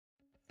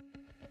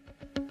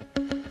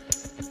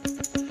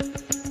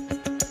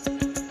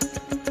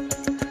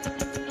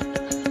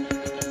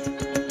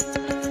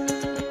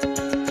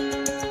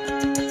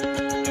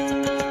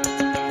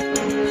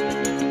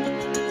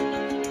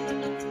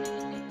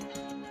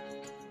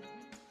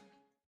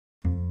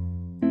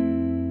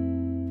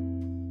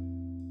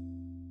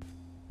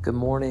Good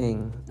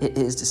morning. It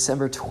is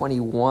December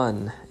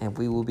 21, and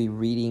we will be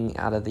reading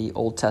out of the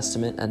Old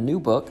Testament, a new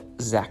book,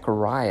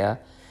 Zechariah,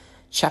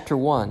 chapter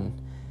 1.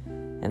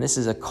 And this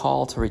is a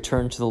call to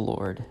return to the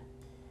Lord.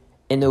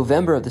 In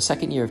November of the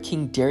second year of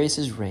King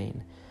Darius'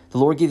 reign, the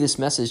Lord gave this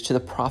message to the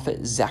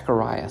prophet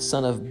Zechariah,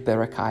 son of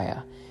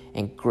Berechiah,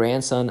 and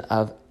grandson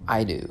of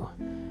Iddo.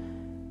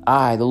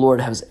 I, the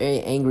Lord, was very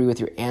angry with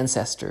your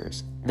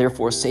ancestors.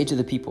 Therefore say to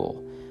the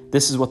people,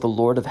 this is what the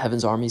Lord of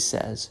heaven's armies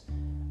says.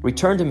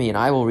 Return to me, and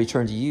I will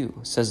return to you,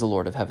 says the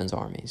Lord of heaven's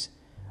armies.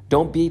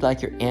 Don't be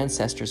like your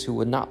ancestors who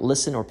would not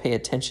listen or pay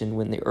attention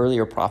when the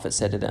earlier prophet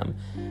said to them,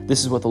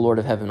 this is what the Lord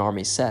of heaven's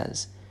armies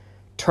says.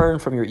 Turn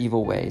from your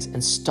evil ways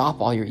and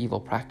stop all your evil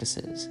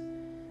practices.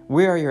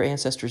 Where are your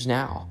ancestors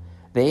now?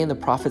 They and the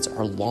prophets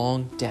are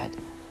long dead.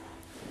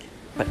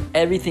 But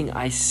everything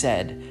I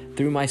said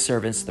through my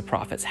servants, the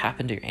prophets,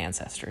 happened to your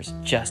ancestors,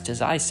 just as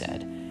I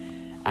said.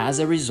 As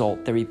a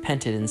result, they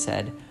repented and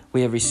said,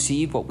 we have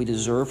received what we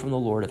deserve from the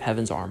Lord of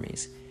heaven's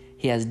armies.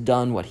 He has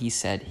done what he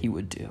said he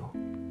would do.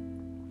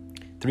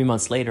 3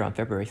 months later, on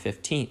February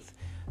 15th,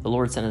 the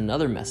Lord sent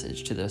another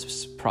message to the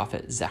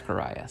prophet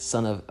Zechariah,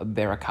 son of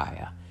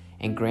Berechiah,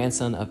 and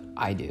grandson of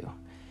Iddo.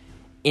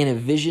 In a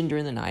vision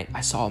during the night,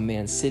 I saw a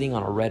man sitting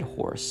on a red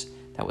horse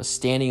that was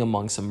standing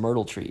among some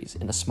myrtle trees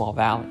in a small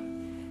valley.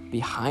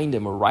 Behind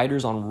him were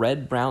riders on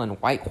red, brown,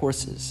 and white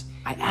horses.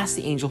 I asked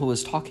the angel who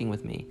was talking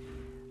with me,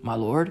 my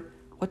Lord,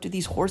 what do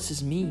these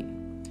horses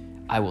mean?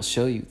 I will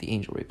show you, the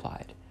angel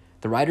replied.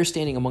 The rider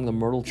standing among the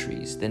myrtle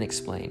trees then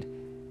explained,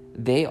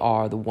 they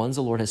are the ones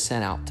the Lord has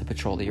sent out to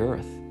patrol the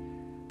earth.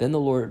 Then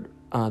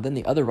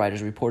the other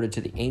riders reported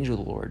to the angel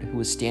of the Lord who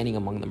was standing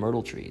among the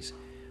myrtle trees,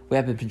 we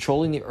have been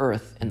patrolling the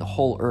earth, and the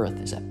whole earth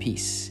is at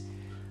peace.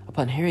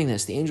 Upon hearing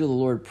this, the angel of the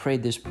Lord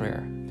prayed this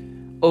prayer.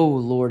 O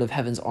Lord of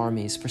heaven's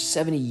armies, for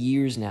 70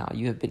 years now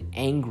you have been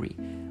angry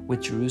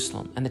with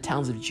Jerusalem and the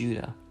towns of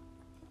Judah.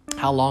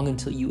 How long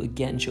until you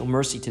again show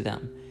mercy to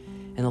them?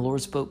 And the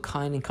Lord spoke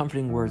kind and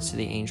comforting words to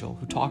the angel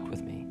who talked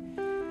with me.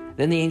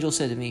 Then the angel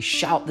said to me,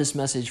 shout this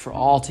message for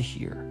all to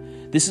hear.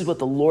 This is what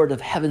the Lord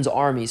of heaven's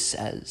armies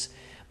says.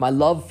 My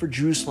love for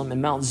Jerusalem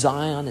and Mount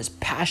Zion is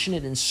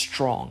passionate and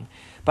strong,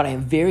 but I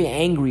am very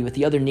angry with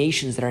the other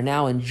nations that are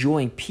now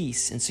enjoying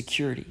peace and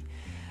security.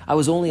 I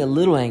was only a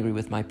little angry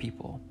with my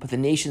people, but the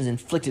nations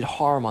inflicted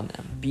harm on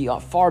them,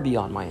 far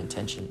beyond my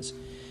intentions.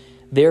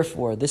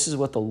 Therefore, this is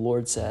what the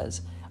Lord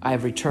says. I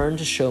have returned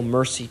to show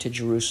mercy to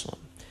Jerusalem.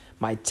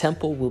 My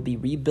temple will be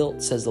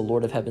rebuilt, says the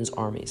Lord of heaven's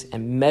armies,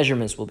 and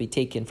measurements will be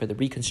taken for the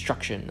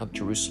reconstruction of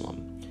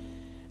Jerusalem.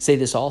 Say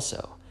this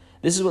also.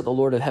 This is what the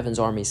Lord of heaven's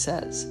armies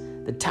says.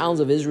 The towns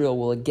of Israel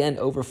will again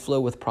overflow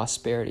with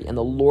prosperity, and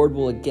the Lord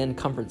will again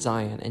comfort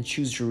Zion and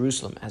choose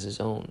Jerusalem as his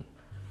own.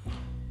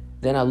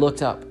 Then I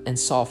looked up and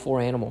saw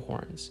 4 animal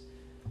horns.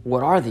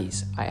 What are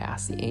these? I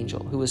asked the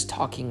angel who was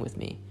talking with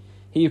me.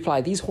 He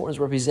replied, these horns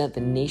represent the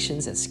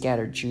nations that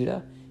scattered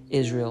Judah,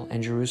 Israel,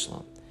 and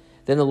Jerusalem.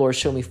 Then the Lord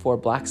showed me 4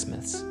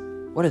 blacksmiths.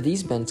 What are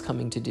these men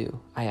coming to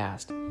do? I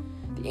asked.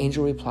 The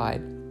angel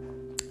replied,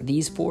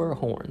 these 4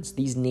 horns,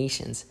 these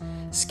nations,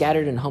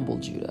 scattered and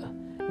humbled Judah.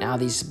 Now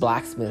these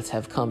blacksmiths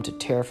have come to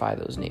terrify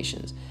those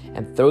nations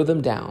and throw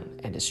them down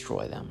and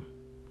destroy them.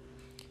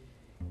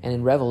 And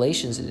in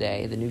Revelations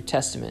today, the New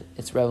Testament,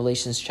 it's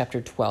Revelations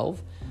chapter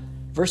 12,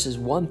 verses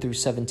 1 through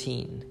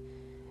 17.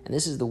 And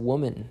this is the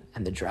woman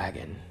and the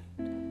dragon.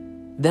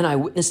 Then I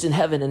witnessed in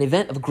heaven an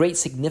event of great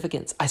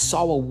significance. I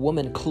saw a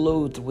woman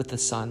clothed with the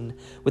sun,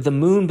 with the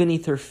moon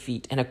beneath her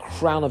feet, and a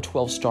crown of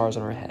 12 stars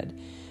on her head.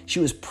 She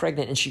was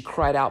pregnant, and she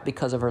cried out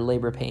because of her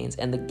labor pains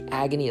and the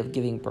agony of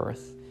giving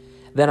birth.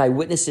 Then I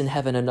witnessed in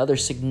heaven another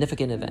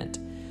significant event.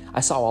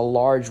 I saw a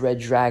large red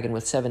dragon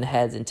with 7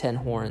 heads and 10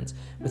 horns,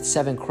 with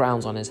 7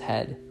 crowns on his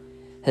head.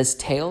 His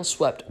tail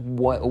swept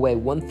away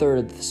 1/3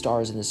 of the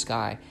stars in the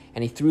sky,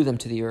 and he threw them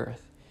to the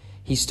earth.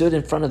 He stood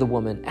in front of the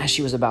woman as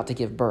she was about to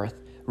give birth,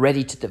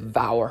 ready to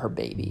devour her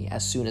baby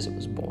as soon as it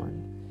was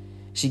born.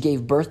 She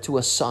gave birth to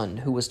a son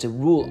who was to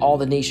rule all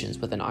the nations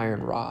with an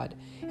iron rod,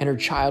 and her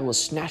child was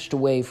snatched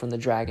away from the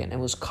dragon and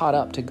was caught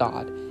up to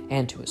God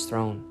and to his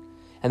throne.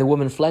 And the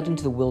woman fled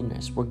into the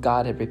wilderness where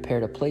God had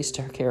prepared a place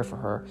to care for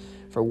her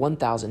for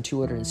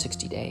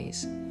 1,260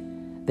 days.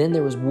 Then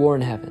there was war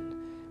in heaven.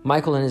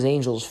 Michael and his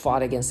angels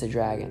fought against the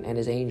dragon and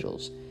his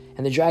angels,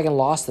 and the dragon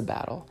lost the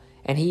battle,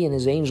 and he and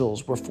his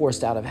angels were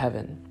forced out of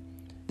heaven.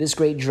 This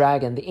great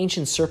dragon, the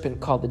ancient serpent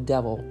called the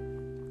devil,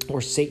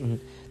 or Satan,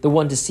 the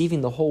one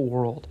deceiving the whole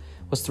world,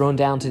 was thrown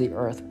down to the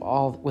earth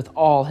with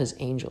all his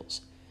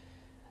angels.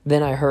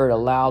 Then I heard a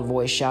loud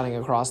voice shouting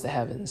across the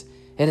heavens,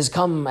 it has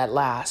come at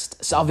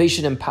last,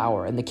 salvation and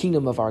power, and the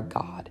kingdom of our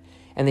God,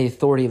 and the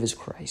authority of his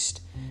Christ.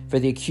 For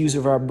the accuser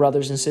of our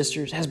brothers and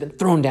sisters has been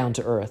thrown down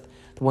to earth,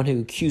 the one who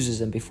accuses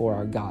them before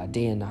our God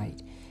day and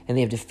night. And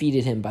they have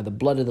defeated him by the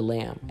blood of the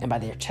Lamb and by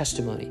their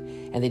testimony,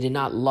 and they did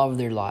not love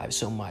their lives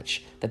so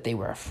much that they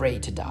were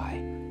afraid to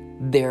die.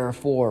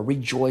 Therefore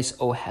rejoice,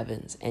 O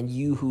heavens, and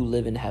you who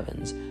live in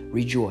heavens,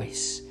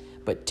 rejoice.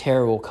 But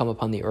terror will come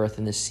upon the earth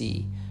and the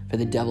sea, for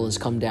the devil has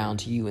come down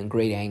to you in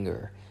great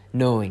anger,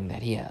 knowing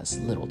that he has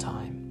little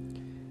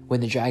time.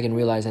 When the dragon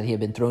realized that he had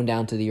been thrown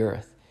down to the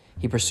earth,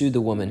 he pursued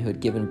the woman who had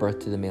given birth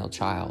to the male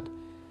child.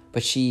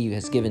 But she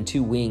has given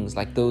 2 wings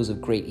like those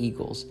of great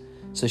eagles,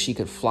 so she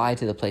could fly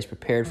to the place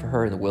prepared for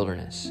her in the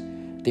wilderness.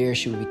 There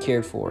she would be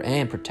cared for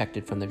and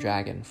protected from the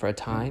dragon for a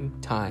time,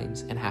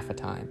 times, and half a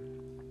time.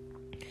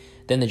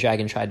 Then the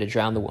dragon tried to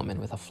drown the woman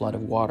with a flood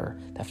of water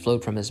that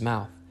flowed from his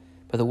mouth.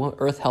 But the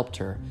earth helped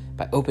her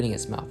by opening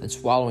its mouth and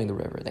swallowing the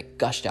river that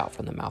gushed out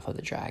from the mouth of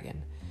the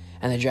dragon.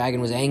 And the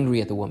dragon was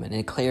angry at the woman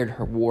and declared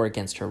her war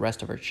against the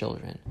rest of her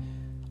children,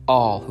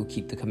 all who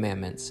keep the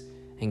commandments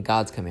and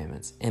God's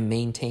commandments and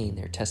maintain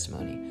their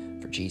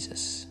testimony for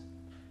Jesus.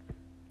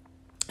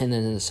 And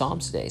then in the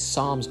Psalms today,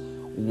 Psalms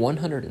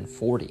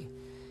 140.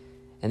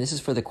 And this is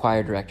for the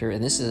choir director,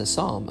 and this is a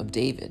psalm of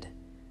David.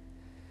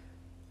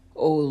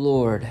 O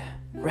Lord,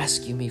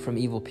 rescue me from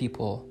evil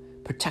people.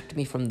 Protect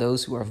me from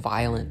those who are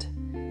violent,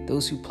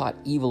 those who plot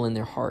evil in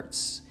their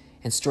hearts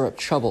and stir up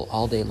trouble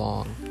all day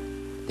long.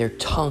 Their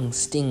tongues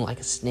sting like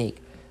a snake.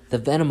 The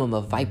venom of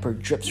a viper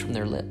drips from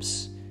their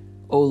lips.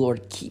 O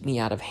Lord, keep me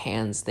out of the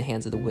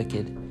hands of the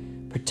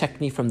wicked. Protect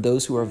me from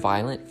those who are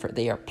violent, for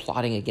they are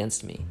plotting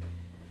against me.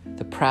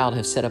 The proud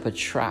have set up a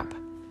trap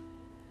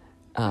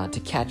to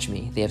catch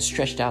me. They have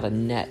stretched out a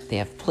net. They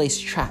have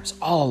placed traps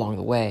all along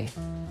the way.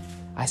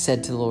 I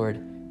said to the Lord,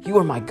 you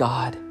are my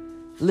God.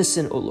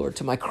 Listen, O Lord,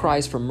 to my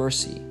cries for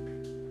mercy.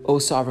 O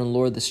sovereign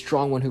Lord, the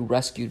strong one who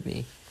rescued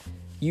me.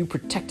 You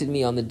protected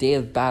me on the day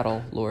of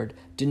battle, Lord.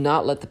 Do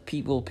not let the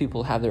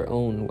people have their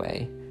own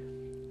way.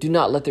 Do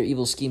not let their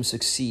evil schemes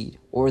succeed,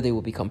 or they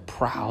will become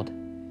proud.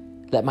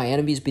 Let my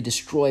enemies be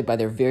destroyed by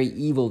their very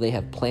evil they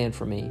have planned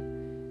for me.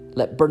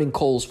 Let burning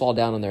coals fall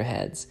down on their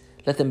heads.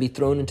 Let them be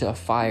thrown into a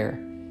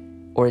fire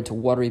or into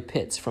watery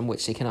pits from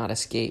which they cannot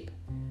escape.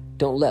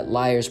 Don't let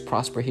liars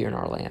prosper here in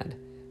our land.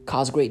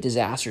 Cause great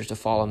disasters to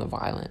fall on the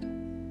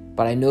violent.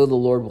 But I know the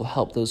Lord will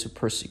help those who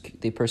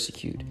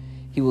persecute.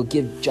 He will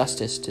give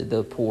justice to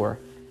the poor.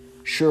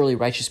 Surely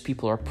righteous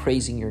people are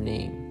praising your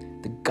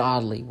name. The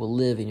godly will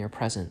live in your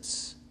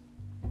presence.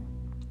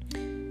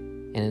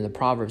 And in the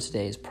Proverbs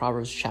today is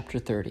Proverbs chapter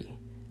 30,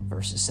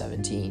 verses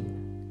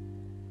 17.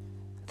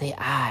 The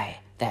eye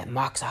that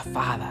mocks a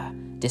father,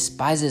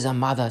 despises a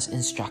mother's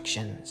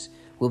instructions,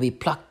 will be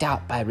plucked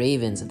out by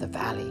ravens of the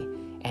valley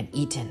and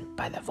eaten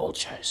by the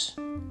vultures.